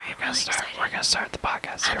gonna start the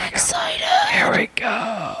podcast. I'm excited. Here we go.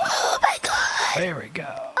 Oh my god. Here we go.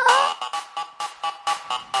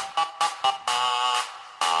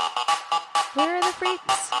 Where are the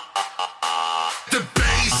freaks? The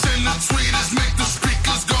bass and the tweeters make the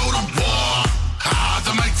speakers go to war. Ah,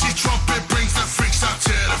 the mighty trumpet brings the freaks out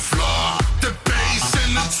to the floor. The bass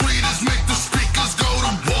and the tweeters make the speakers go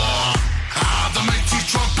to war. Ah, the mighty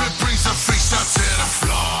trumpet brings the freaks out to the floor.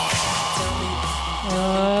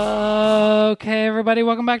 Okay, everybody,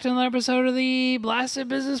 welcome back to another episode of the Blasted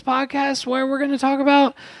Business Podcast, where we're going to talk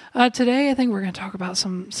about today. I think we're going to talk about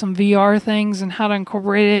some VR things and how to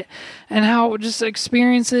incorporate it, and how just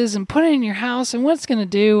experiences and put it in your house and what it's going to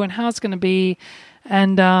do and how it's going to be.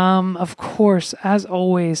 And of course, as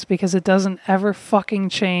always, because it doesn't ever fucking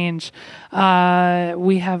change, we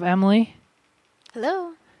have Emily.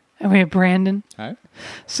 Hello. And we have Brandon. Hi.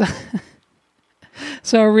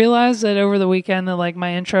 So I realized that over the weekend that like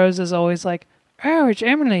my intros is always like, oh, it's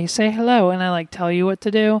Emily, say hello. And I like tell you what to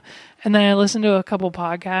do. And then I listened to a couple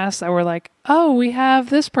podcasts that were like, oh, we have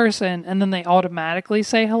this person. And then they automatically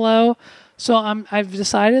say hello. So I've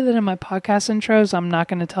decided that in my podcast intros, I'm not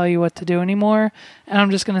going to tell you what to do anymore. And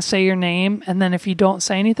I'm just going to say your name. And then if you don't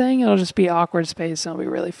say anything, it'll just be awkward space and it'll be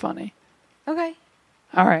really funny. Okay.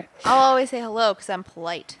 All right. I'll always say hello because I'm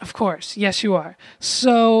polite. Of course. Yes, you are.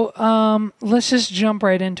 So let's just jump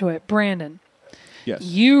right into it. Brandon. Yes.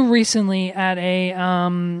 You recently at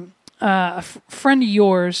a friend of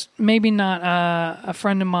yours, maybe not a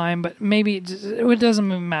friend of mine, but maybe it doesn't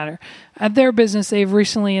even matter. At their business, they've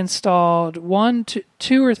recently installed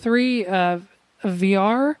two or three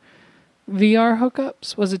VR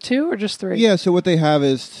hookups. Was it 2 or just 3? Yeah, so what they have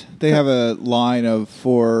is they have a line of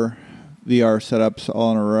 4 VR setups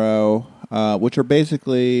all in a row, which are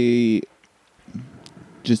basically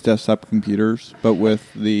just desktop computers, but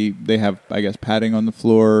with they have, I guess, padding on the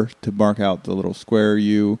floor to mark out the little square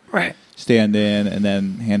you stand in, and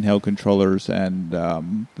then handheld controllers and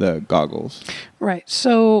the goggles. Right.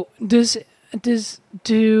 So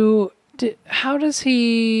how does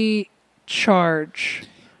he charge?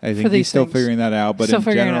 I think he's still figuring that out, but in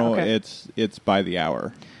general, okay. it's by the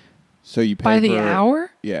hour. So you pay by the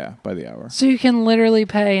hour? Yeah, by the hour. So you can literally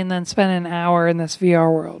pay and then spend an hour in this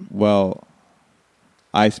VR world. Well,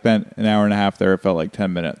 I spent an hour and a half there. It felt like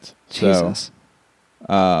 10 minutes. Jesus.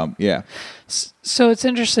 So, yeah. So it's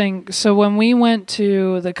interesting. So when we went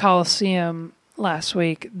to the Coliseum last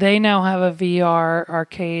week, they now have a VR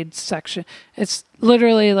arcade section. It's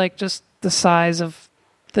literally like just the size of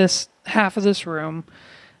this half of this room.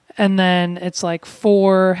 And then it's like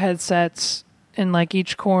 4 headsets in like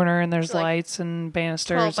each corner, and there's like lights and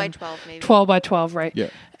banisters. 12 by 12 maybe. 12 by 12, right? Yeah.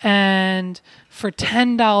 And for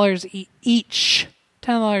 $10 each.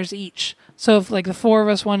 $10 each. So if like the 4 of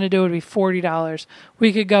us wanted to do it, would be $40.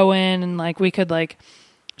 We could go in and like we could like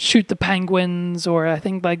shoot the penguins, or I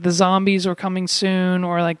think like the zombies were coming soon,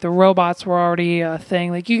 or like the robots were already a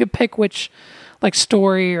thing. Like you could pick which like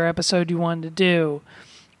story or episode you wanted to do.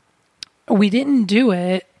 We didn't do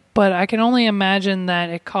it, but I can only imagine that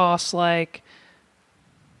it costs like,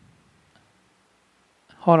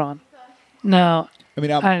 hold on. No. I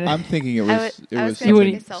mean, I'm thinking it was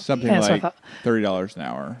something like $30 an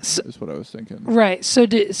hour is what I was thinking. Right.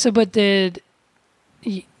 But did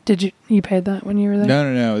you paid that when you were there?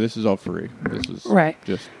 No. This is all free. This is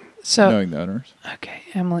just knowing the owners. Okay,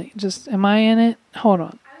 Emily, am I in it? Hold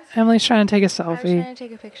on. Emily's trying to take a selfie. I was trying to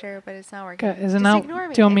take a picture, but it's not working. Okay, is it not? Ignore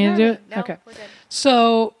me. Do you want me to do it? No, okay. we're good.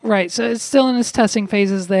 So it's still in its testing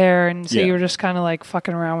phases there, and so yeah. you were just kind of like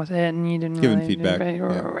fucking around with it, and you didn't giving really feedback.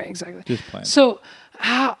 Right, exactly. Just playing. So,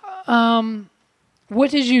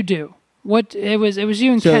 what did you do? It was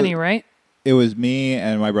you and Kenny, right? It was me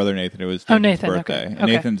and my brother Nathan. It was Nathan's birthday. Okay.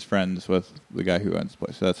 And Nathan's friends with the guy who owns the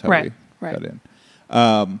place, so that's how we got in.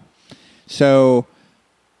 So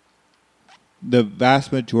the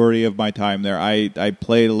vast majority of my time there, I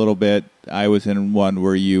played a little bit. I was in one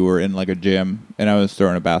where you were in like a gym, and I was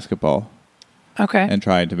throwing a basketball. Okay. And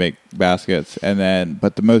trying to make baskets.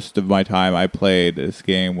 But the most of my time I played this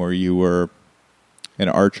game where you were an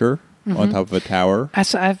archer on top of a tower. I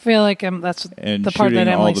feel like that's and the part that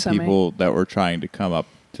Emily shooting all the people that were trying to come up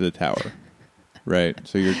to the tower. Right?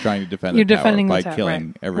 So you're trying to defend the tower by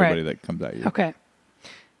killing everybody that comes at you. Okay.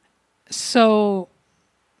 So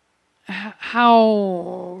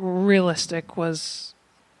how realistic was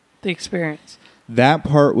the experience? That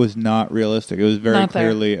part was not realistic. It was very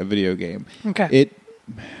clearly a video game. Okay. It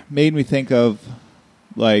made me think of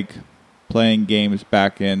like playing games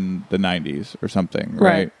back in the 90s or something,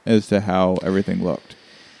 right? As to how everything looked.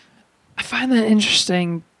 I find that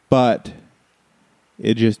interesting. But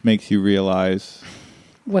it just makes you realize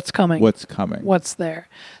what's coming. what's coming. What's there.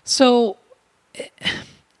 So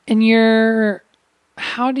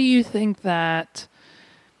how do you think that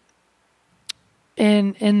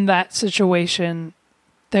in that situation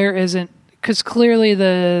there isn't, because clearly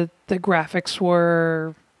the graphics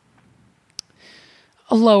were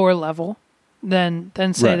a lower level than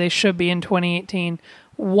say Right. they should be in 2018.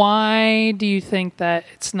 Why do you think that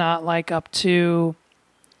it's not like up to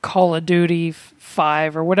Call of Duty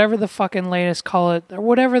 5 or whatever the fucking latest or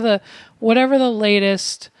whatever the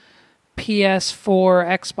latest PS4,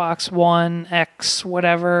 Xbox One, X,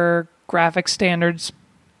 whatever graphic standards,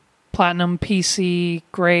 platinum PC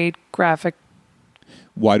grade graphic.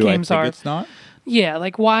 Why do I games think are- it's not? Yeah,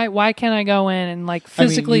 like why can't I go in and like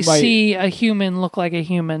physically you might- see a human look like a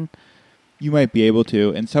human? You might be able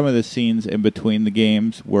to, and some of the scenes in between the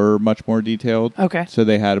games were much more detailed. Okay. So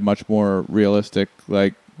they had a much more realistic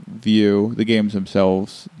view. The games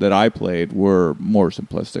themselves that I played were more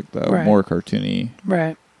simplistic though, Right. more cartoony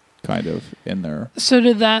Right. kind of in there. So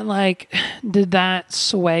did that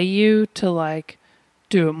sway you to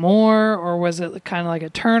do it more, or was it kind of like a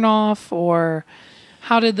turn off, or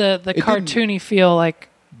how did the didn't- cartoony feel like?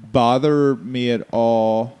 Bother me at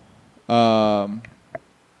all?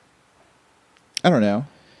 I don't know.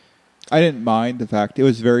 I didn't mind the fact it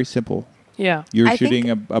was very simple. Yeah. You were I shooting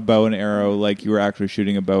think- a bow and arrow like you were actually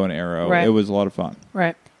shooting a bow and arrow. Right. It was a lot of fun.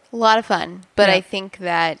 Right. A lot of fun, but Yeah. I think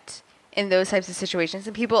that in those types of situations,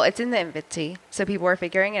 and it's in the infancy, so people are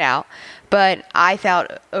figuring it out. But I felt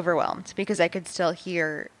overwhelmed because I could still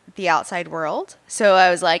hear the outside world. So I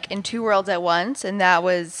was like in two worlds at once, and that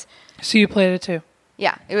was, So you played it too.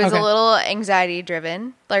 yeah, it was Okay. a little anxiety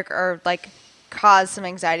driven, caused some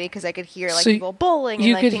anxiety because I could hear So people bowling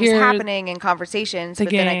you and could things hear happening and conversations, the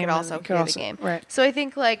but then I game could and also you could hear also- the game. right. So I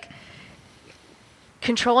think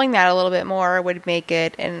controlling that a little bit more would make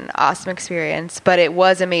it an awesome experience, but it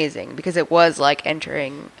was amazing because it was like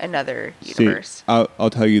entering another universe. See, I'll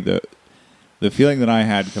tell you the feeling that I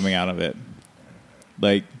had coming out of it.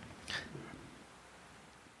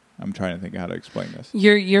 I'm trying to think of how to explain this.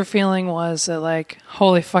 Your feeling was that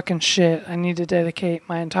holy fucking shit, I need to dedicate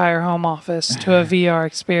my entire home office to a VR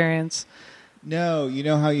experience. No, you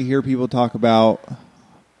know how you hear people talk about,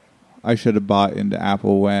 I should have bought into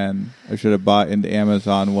Apple when, I should have bought into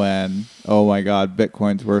Amazon when, oh my God,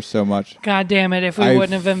 Bitcoin's worth so much. God damn it, if we I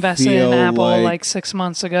wouldn't have invested in feel Apple like 6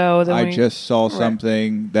 months ago, then I we just saw Right.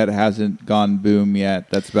 something that hasn't gone boom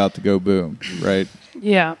yet that's about to go boom, right?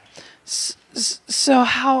 Yeah. So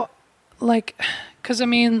how, because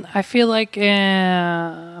I feel like 2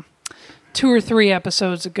 or 3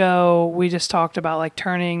 episodes ago, we just talked about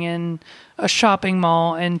turning in a shopping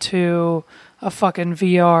mall into a fucking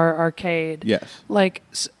VR arcade. Yes.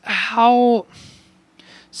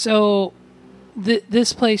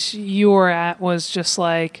 This place you were at was just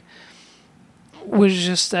a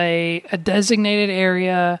designated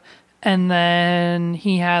area, and then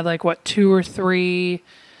he had 2 or 3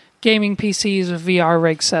 gaming PCs with VR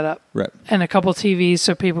rigs set up. Right. And a couple TVs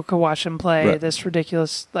so people could watch him play Right. this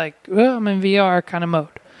ridiculous, oh, I'm in VR kind of mode.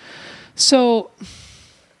 So,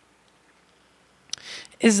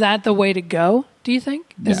 is that the way to go, do you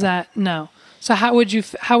think? No. Is that, no. So how would you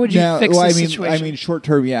fix the situation? Short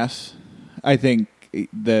term, yes. I think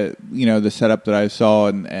the setup that I saw,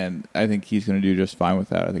 and I think he's going to do just fine with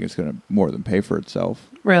that. I think it's going to more than pay for itself.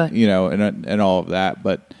 Really? And all of that.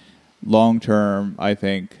 But long term, I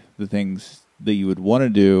think the things that you would want to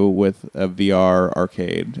do with a VR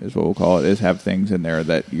arcade, is what we'll call it, is have things in there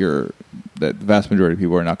that the vast majority of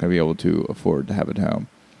people are not going to be able to afford to have at home.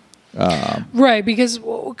 Right, because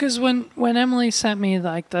when Emily sent me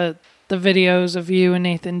the videos of you and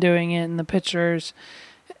Nathan doing it and the pictures,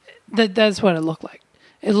 that's what it looked like.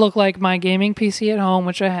 It looked like my gaming PC at home,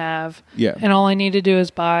 which I have. Yeah. And all I need to do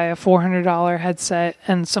is buy a $400 headset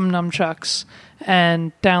and some nunchucks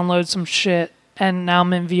and download some shit, and now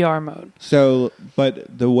I'm in VR mode. So, but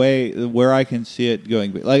where I can see it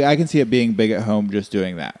going, I can see it being big at home just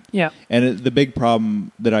doing that. Yeah. And the big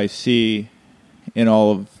problem that I see in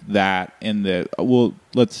all of that,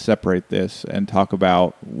 let's separate this and talk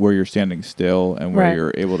about where you're standing still and where Right.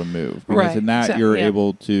 you're able to move. Because Right. in that, Exactly, you're yeah.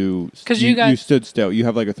 able to, 'Cause you guys- stood still. You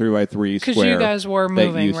have a 3x3 'Cause square you guys were that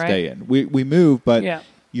moving, you right? stay in. We move, but Yeah.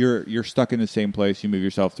 you're stuck in the same place. You move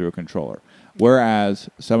yourself through a controller. Whereas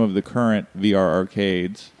some of the current VR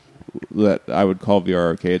arcades that I would call VR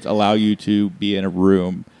arcades allow you to be in a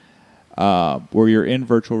room where you're in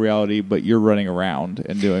virtual reality, but you're running around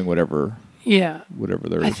and doing whatever Yeah.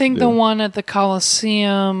 there is. I think to the do. one at the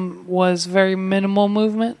Coliseum was very minimal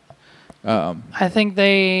movement. I think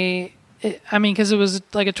because it was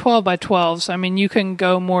a 12 by 12, so you can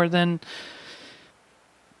go more than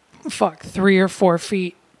 3 or 4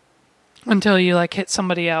 feet until you like hit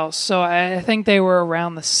somebody else. So I think they were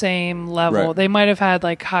around the same level. Right. They might have had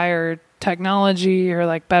like higher technology or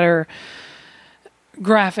like better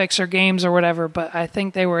graphics or games or whatever, but I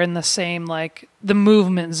think they were in the same, like, the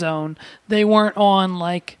movement zone. They weren't on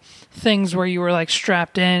like things where you were like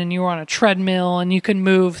strapped in and you were on a treadmill and you could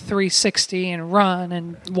move 360 and run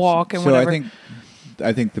and walk and So whatever.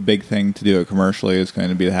 I think the big thing to do it commercially is going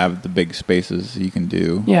to be to have the big spaces you can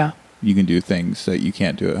do. Yeah, You can do things that you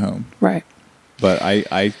can't do at home. right. But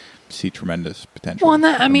I see tremendous potential. Well, and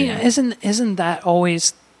that, I mean, isn't that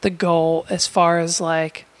always the goal as far as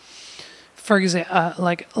like, for example,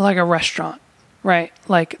 like a restaurant, right?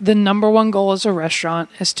 Like the number one goal as a restaurant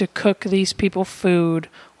is to cook these people food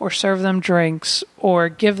or serve them drinks or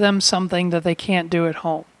give them something that they can't do at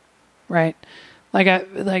home, right?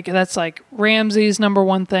 Like that's like Ramsey's number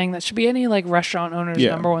one thing. That should be any like restaurant owner's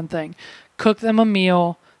number one thing. Cook them a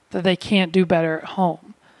meal that they can't do better at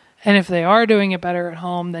home. And if they are doing it better at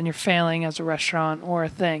home, then you're failing as a restaurant or a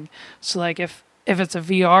thing. So like if it's a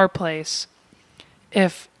VR place,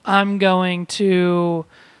 if I'm going to,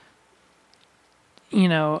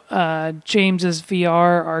 James's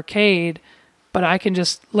VR arcade, but I can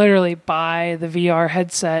just literally buy the VR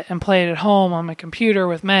headset and play it at home on my computer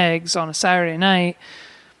with Megs on a Saturday night,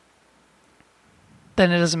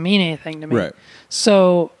 then it doesn't mean anything to me. Right.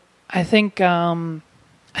 So I think that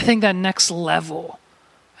next level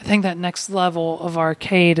of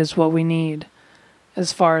arcade is what we need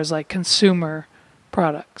as far as like consumer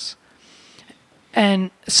products.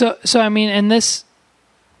 And so I mean, and this,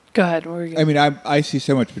 go ahead. What were you I mean, I see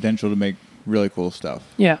so much potential to make really cool stuff.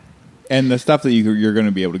 yeah. And the stuff that you're going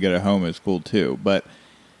to be able to get at home is cool too. But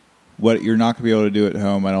what you're not going to be able to do at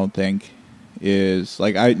home, I don't think, is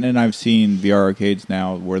like I've seen VR arcades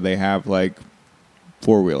now where they have like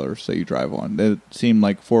 4-wheelers that you drive on. They seem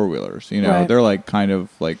like 4-wheelers, Right. They're like kind of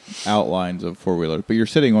like outlines of 4-wheelers, but you're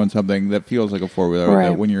sitting on something that feels like a 4-wheeler. Right.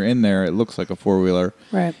 That when you're in there, it looks like a 4-wheeler.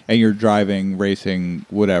 Right. And you're driving, racing,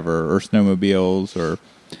 whatever, or snowmobiles or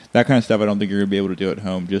that kind of stuff. I don't think you're going to be able to do at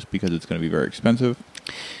home just because it's going to be very expensive.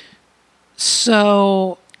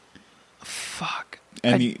 So, fuck.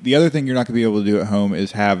 And the other thing you're not going to be able to do at home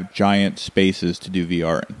is have giant spaces to do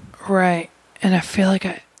VR in. Right. And I feel like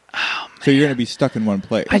So you're going to be stuck in one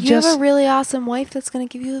place. You have a really awesome wife that's going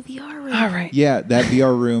to give you a VR room. all right. Yeah, that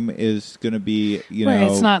VR room is going to be, Right,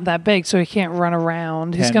 it's not that big, so he can't run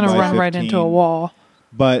around. He's 10 going to by run right 15. into a wall.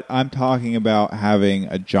 But I'm talking about having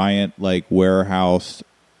a giant like warehouse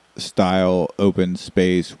style open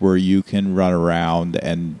space where you can run around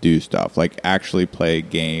and do stuff, like actually play a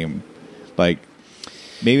game. Like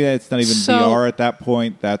maybe that's not even VR at that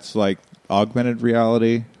point. That's like augmented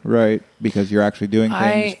reality, right? Because you're actually doing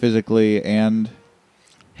things physically. And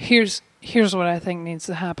here's what I think needs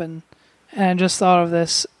to happen. And I just thought of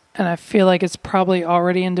this, and I feel like it's probably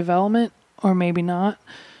already in development, or maybe not.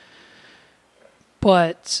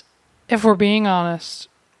 But if we're being honest,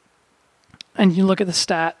 and you look at the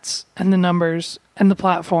stats and the numbers and the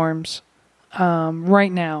platforms,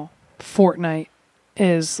 right now, Fortnite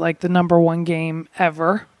is like the number one game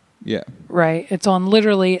ever. yeah, Right? It's on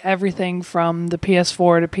literally everything from the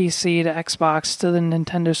PS4 to PC to Xbox to the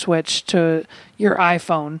Nintendo Switch to your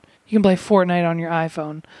iPhone. You can play Fortnite on your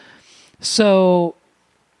iPhone. So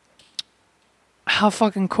how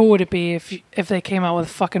fucking cool would it be if they came out with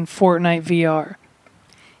fucking Fortnite VR?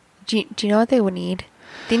 Do you know what they would need?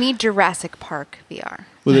 They need Jurassic Park VR.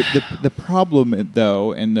 well, the problem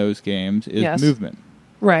though in those games is Yes. movement.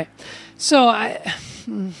 Right. So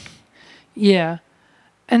yeah.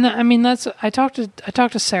 And I mean, I talked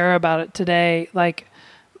to Sarah about it today. Like,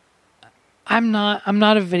 I'm not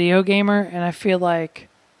a video gamer, and I feel like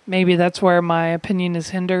maybe that's where my opinion is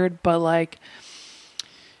hindered. But like,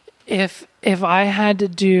 if I had to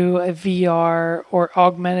do a VR or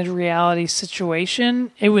augmented reality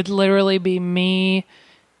situation, it would literally be me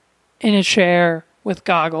in a chair with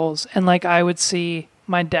goggles, and like I would see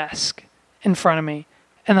my desk in front of me,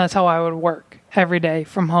 and that's how I would work every day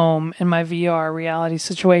from home in my VR reality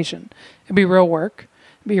situation. It'd be real work.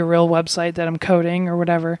 It'd be a real website that I'm coding or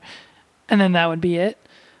whatever. And then that would be it.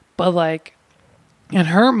 But like in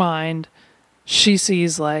her mind, she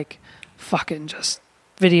sees like fucking just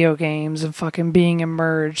video games and fucking being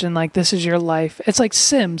immersed and like this is your life. It's like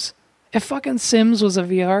Sims. If fucking Sims was a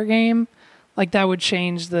VR game, like that would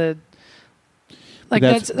change the like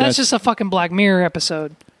that's just a fucking Black Mirror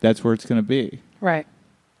episode. That's where it's going to be. Right.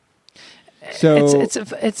 So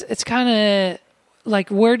It's kind of like,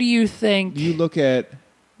 where do you think? you look at,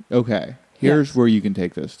 okay, here's Yes. where you can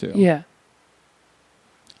take this to. Yeah.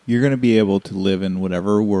 You're going to be able to live in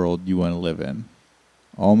whatever world you want to live in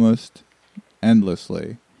almost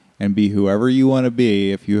endlessly and be whoever you want to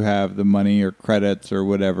be if you have the money or credits or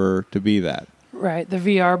whatever to be that. Right. The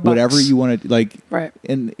VR bucks. Whatever you want to, like, Right.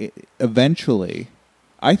 and eventually,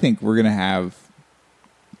 I think we're going to have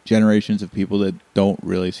generations of people that don't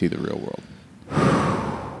really see the real world.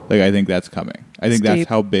 Like, I think that's coming. I think It's that's deep.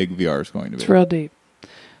 how big VR is going to be. It's real deep.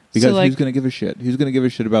 Because So, like, who's going to give a shit? Who's going to give a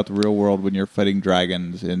shit about the real world when you're fighting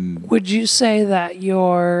dragons and... would you say that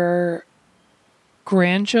your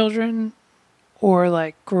grandchildren or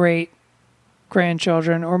like great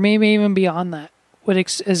grandchildren or maybe even beyond that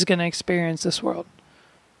is going to experience this world?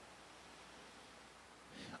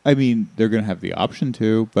 I mean, they're going to have the option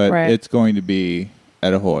to, but Right. it's going to be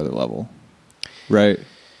at a whole other level. Right?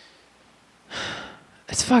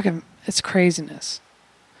 It's craziness.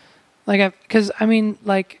 Like, because I mean,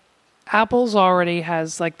 like, Apple's already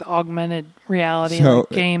has like the augmented reality So- like,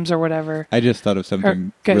 games or whatever. I just thought of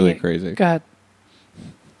something really crazy, Go ahead.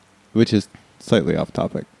 which is slightly off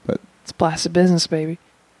topic, but It's blasted business, baby.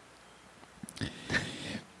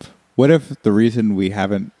 what if the reason we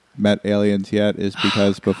haven't met aliens yet is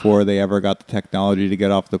because before they ever got the technology to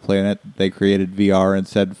get off the planet, they created VR and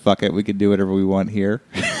said, fuck it, we can do whatever we want here?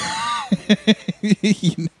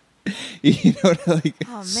 you know, like...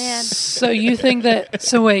 Oh man. So you think that?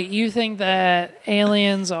 So wait, you think that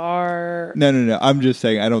aliens are? No. I'm just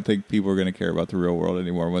saying I don't think people are going to care about the real world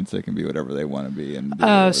anymore once they can be whatever they want to be. And do Oh,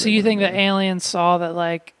 whatever so they you wanna think be. that aliens saw that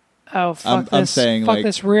like, oh fuck this, I'm saying, fuck like,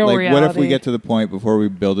 this real like, reality. what if we get to the point before we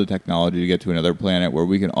build the technology to get to another planet where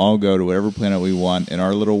we can all go to whatever planet we want in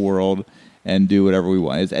our little world and do whatever we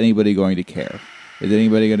want? Is anybody going to care? Is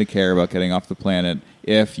anybody going to care about getting off the planet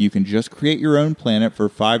if you can just create your own planet for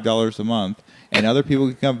 $5 a month and other people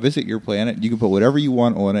can come visit your planet? You can put whatever you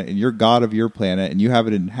want on it and you're god of your planet and you have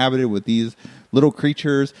it inhabited with these little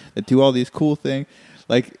creatures that do all these cool things.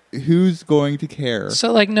 Like, who's going to care?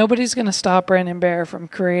 So like nobody's gonna stop Brandon Bear from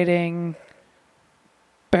creating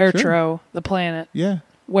Beartro, the planet, Yeah.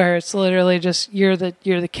 where it's literally just you're the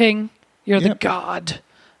king, you're the Yep. god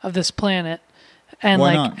of this planet, and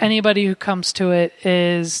Why like not? anybody who comes to it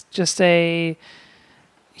is just a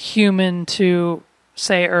human to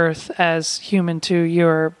say Earth as human to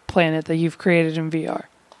your planet that you've created in VR.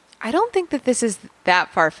 I don't think that this is that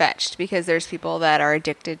far-fetched because there's people that are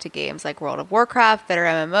addicted to games like World of Warcraft that are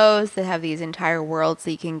MMOs that have these entire worlds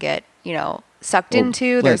that you can get, sucked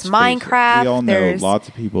into. There's Let's face it, Minecraft. We all know there's lots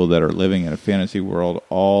of people that are living in a fantasy world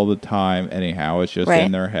all the time. Anyhow, it's just Right.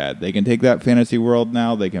 in their head. They can take that fantasy world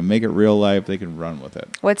now. They can make it real life. They can run with it.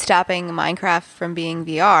 What's stopping Minecraft from being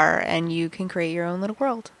VR and you can create your own little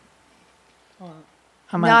world?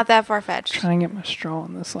 I'm Not that far-fetched. trying to get my straw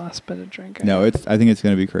in this last bit of drink. No, I think it's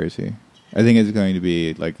going to be crazy. I think it's going to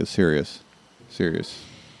be like a serious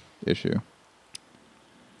issue.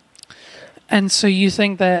 And so you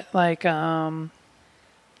think that like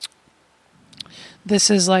this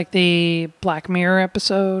is like the Black Mirror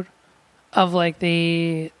episode of like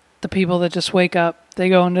the people that just wake up, they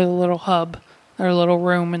go into the little hub, their little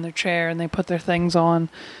room in their chair and they put their things on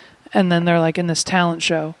and then they're like in this talent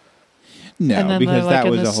show. No, And then because they're, like, that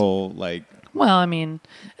in was a this- whole like Well, I mean,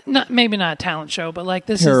 maybe not a talent show, but like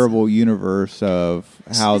this terrible universe of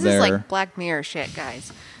how This is they're. like Black Mirror shit,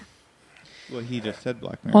 guys. Well, he just said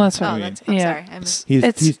Black Mirror. Well, that's what Oh, I mean. that's- I'm sorry. I missed-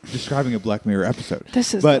 He's describing a Black Mirror episode.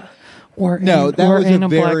 This is But we're no, in, that we're was in a a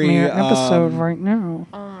Black very, Mirror episode um, right now.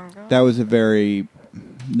 Oh my god. that was a very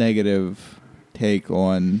negative take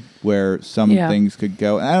on where some Yeah. things could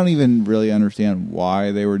go. And I don't even really understand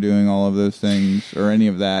why they were doing all of those things or any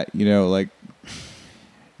of that. Like,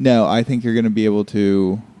 no, I think you're going to be able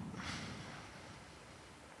to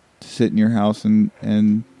sit in your house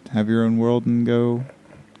and have your own world and go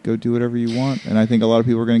do whatever you want. And I think a lot of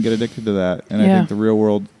people are going to get addicted to that. And I Yeah. think the real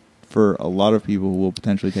world, for a lot of people, will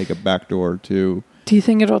potentially take a backdoor to... Do you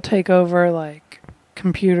think it'll take over like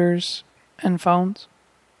computers and phones?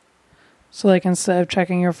 So like instead of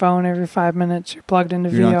checking your phone every 5 minutes, you're plugged into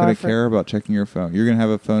You're VR. not going to care about checking your phone. You're going to have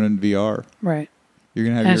a phone in VR. Right. You're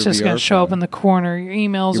going to have And your it's just VR going to show up phone. in the corner. Your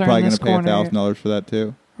emails You're are probably in going this to pay corner. $1,000 for that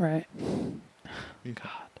too. Right.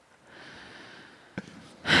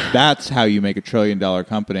 That's how you make $1 trillion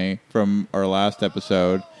company. From our last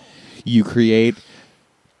episode, you create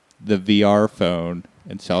the VR phone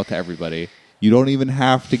and sell it to everybody. You don't even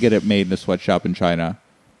have to get it made in a sweatshop in China.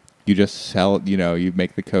 You just sell it. You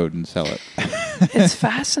make the code and sell it. It's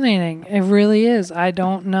fascinating. It really is. I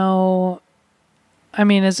don't know. I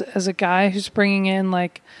mean, as a guy who's bringing in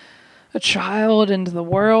like a child into the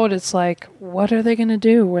world, it's like, what are they going to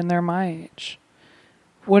do when they're my age?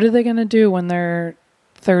 What are they going to do when they're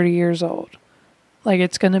 30 years old? Like,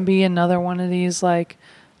 it's going to be another one of these like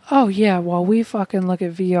Oh yeah, well we fucking look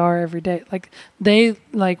at VR every day.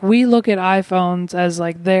 We look at iPhones as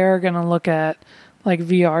like they're gonna look at like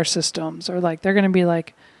VR systems, or like they're gonna be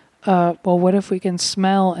like, well, what if we can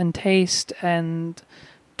smell and taste and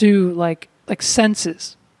do like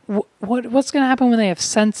senses? What's gonna happen when they have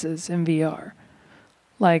senses in VR?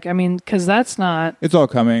 Like, I mean, because that's not. It's all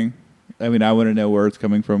coming. I mean, I want to know where it's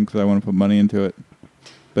coming from because I want to put money into it.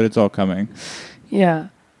 But it's all coming. Yeah.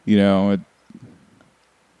 You know.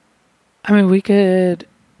 I mean, we could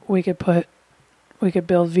build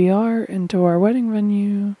VR into our wedding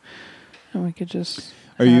venue, and we could just.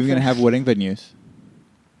 Are you even going to have wedding venues?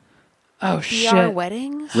 Oh VR shit!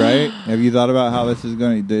 weddings? Right? Have you thought about how this is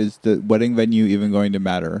going to... Is the wedding venue even going to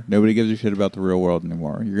matter? Nobody gives a shit about the real world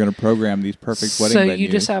anymore. You're going to program these perfect wedding venues. So you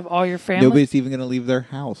just have all your family... Nobody's even going to leave their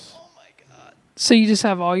house. Oh my God. So you just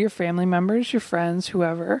have all your family members, your friends,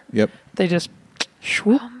 whoever. Yep. They just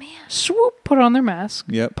swoop, Oh, man. swoop, put on their mask,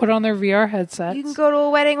 Yep. put on their VR headsets. You can go to a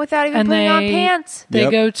wedding without even And putting on they- pants. They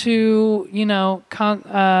Yep. go to,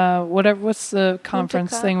 what's the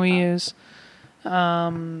conference thing we use?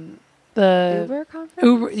 The Uber conference?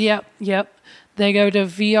 Uber, yep. They go to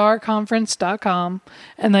vrconference.com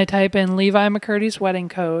and they type in Levi McCurdy's wedding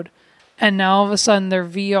code, and now all of a sudden they're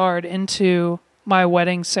VR'd into my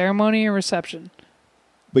wedding ceremony and reception.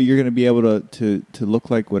 But you're going to be able to look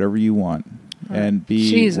like whatever you want and be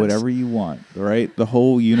Jesus. whatever you want, right? The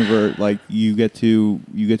whole universe, like you get to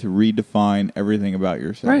redefine everything about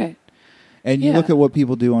yourself. Right. And you Yeah. look at what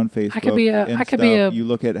people do on Facebook. I could be a- and I could be stuff. a You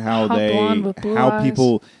look at how hot blonde with blue how eyes.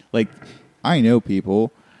 people, like, I know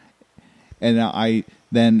people, and I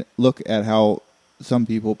then look at how some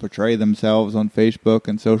people portray themselves on Facebook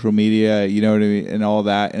and social media, you know what I mean, and all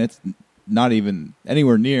that, and it's not even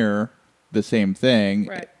anywhere near the same thing.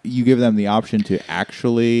 Right. You give them the option to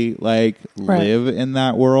actually, like, Right. live in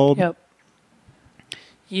that world. Yep.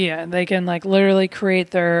 Yeah, they can like literally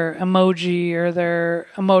create their emoji or their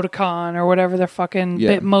emoticon or whatever their fucking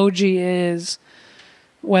Yeah. Bitmoji is.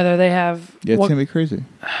 Whether they have Yeah, it's going to be crazy.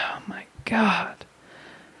 Oh my God.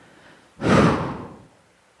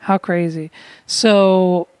 How crazy.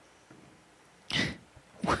 So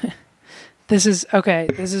this is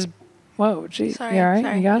whoa, geez. Sorry. You all right?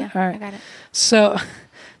 Sorry. You got Yeah, it? All right. I got it. So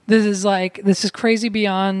this is crazy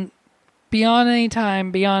beyond any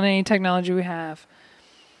time, beyond any technology we have.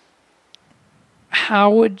 How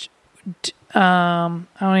would I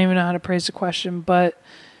don't even know how to phrase the question, but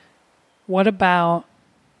what about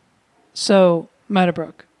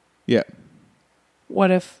Meadowbrook? Yeah.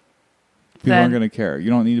 What if People aren't going to care. You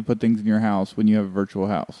don't need to put things in your house when you have a virtual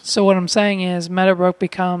house. So what I'm saying is Meadowbrook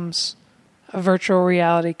becomes a virtual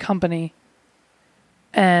reality company,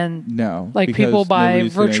 and No. like because people buy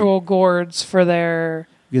nobody's gonna- virtual gourds for their.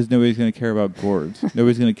 Because nobody's going to care about gourds.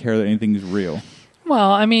 Nobody's going to care that anything's real.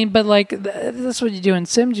 Well, I mean, but like that's what you do in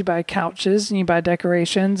Sims. You buy couches and you buy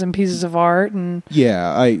decorations and pieces of art and.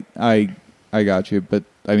 Yeah, I got you. But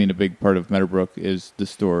I mean, a big part of Meadowbrook is the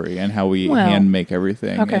story and how we Well, hand make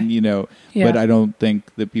everything. okay. And Yeah. but I don't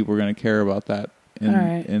think that people are going to care about that. All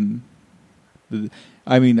right.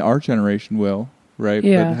 I mean, our generation will, right?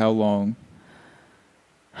 Yeah. But how long?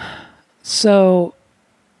 So,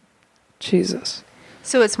 Jesus.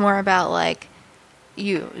 So it's more about like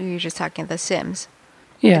you're just talking The Sims.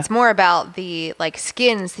 Yeah. It's more about the like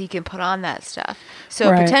skins that you can put on that stuff.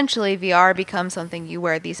 So Right. potentially VR becomes something you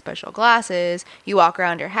wear these special glasses, you walk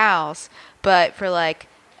around your house, but for like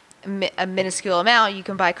a minuscule amount, you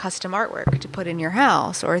can buy custom artwork to put in your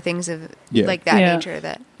house or things of Yeah. like that Yeah. nature.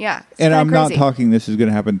 That it's And kinda I'm not crazy. talking this is going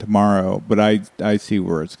to happen tomorrow, but I see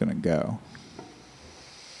where it's going to go.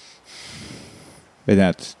 And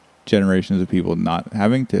that's generations of people not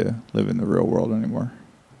having to live in the real world anymore.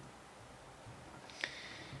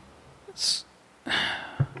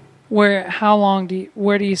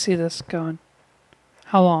 Where do you see this going?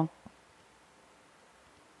 How long?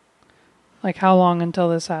 Like how long until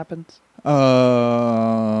this happens?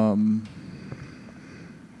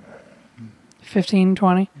 15,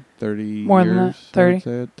 20? 30 More years, than that, I 30? would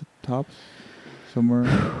say at the tops. Somewhere.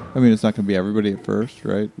 I mean, it's not going to be everybody at first,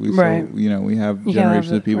 right? We Right. still, we have You can't have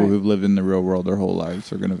generations it, of people right. who've lived in the real world their whole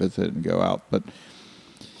lives are going to visit and go out. But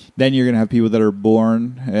then you're going to have people that are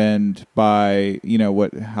born and by,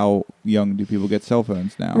 how young do people get cell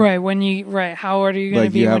phones now? Right. How old are you going to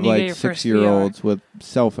Like be you when have you get like your first 6-year-olds with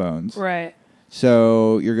cell phones. VR? Right.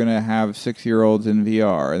 So you're going to have 6-year-olds in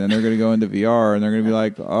VR, and then they're going to go into VR, and they're going to be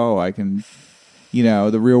like, oh, I can,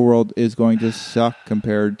 the real world is going to suck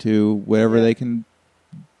compared to whatever they can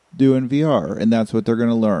do in VR, and that's what they're going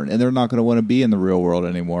to learn. And they're not going to want to be in the real world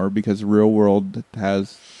anymore because the real world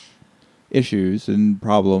has issues and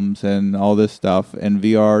problems and all this stuff. And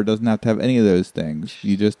VR doesn't have to have any of those things.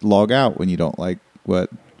 You just log out when you don't like what.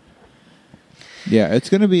 Yeah, it's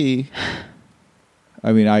going to be.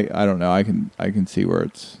 I mean, I don't know. I can see where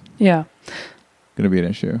it's Yeah. going to be an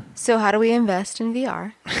issue. So how do we invest in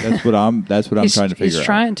VR? That's what I'm trying to figure out. He's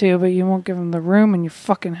trying to, but you won't give him the room in your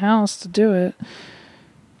fucking house to do it.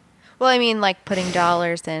 Well, I mean, like putting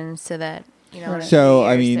dollars in so that, you know. Right. So,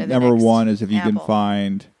 I years, mean, so the number next one is if you can Apple.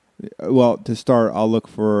 find, well, to start, I'll look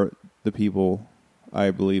for the people I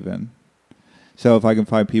believe in. So if I can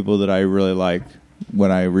find people that I really like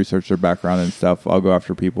when I research their background and stuff, I'll go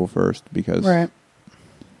after people first because Right.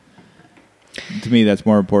 to me that's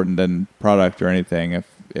more important than product or anything.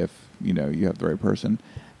 If you know you have the right person,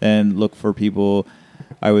 then look for people,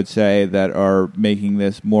 I would say, that are making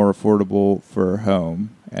this more affordable for home.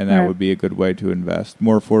 And that Right. would be a good way to invest.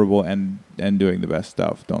 More affordable and doing the best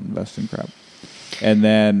stuff. Don't invest in crap. And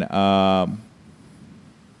then, I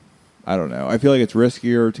don't know. I feel like it's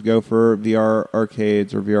riskier to go for VR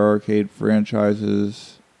arcades or VR arcade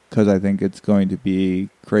franchises because I think it's going to be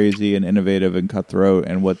crazy and innovative and cutthroat.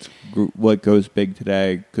 And what goes big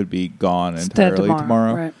today could be gone It's dead entirely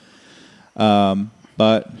tomorrow. Right.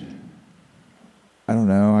 But I don't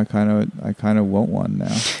know. I kind of want one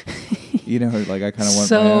now. You know, like I kind of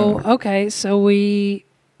want my own. Okay, so we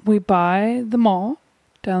buy the mall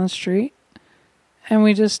down the street, and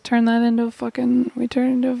we just turn that into we turn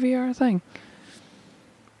it into a VR thing.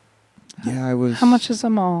 Yeah, I was. How much is a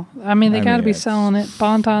mall? I mean, they got to be it's- selling it.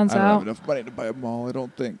 Bonton's I don't have out. enough money to buy a mall. I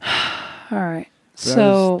don't think. All right. But I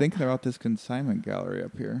So was thinking about this consignment gallery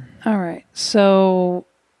up here. all right. So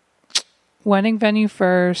wedding venue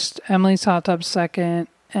first, Emily's hot tub second,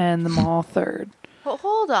 and the mall third. Well,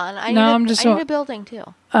 hold on. I No, need, I'm just I need so- a building too.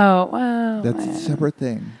 Oh well. That's a separate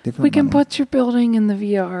thing. Different. We can money. put your building in the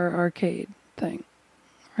VR arcade thing,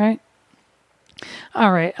 right?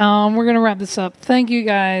 All right. We're gonna wrap this up. Thank you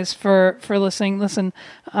guys for listening. Listen,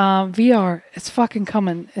 VR, it's fucking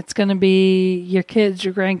coming. It's gonna be your kids,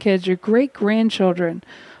 your grandkids, your great grandchildren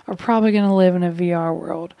are probably gonna live in a VR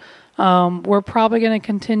world. We're probably gonna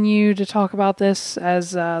continue to talk about this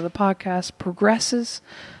as the podcast progresses.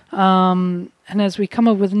 And as we come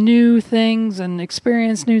up with new things and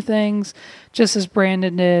experience new things, just as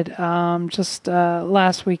Brandon did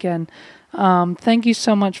last weekend. Thank you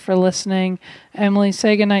so much for listening. Emily,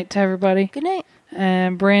 say goodnight to everybody. Good night.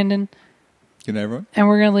 And Brandon. Good night, everyone. And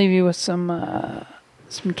we're going to leave you with some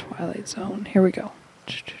Twilight Zone. Here we go.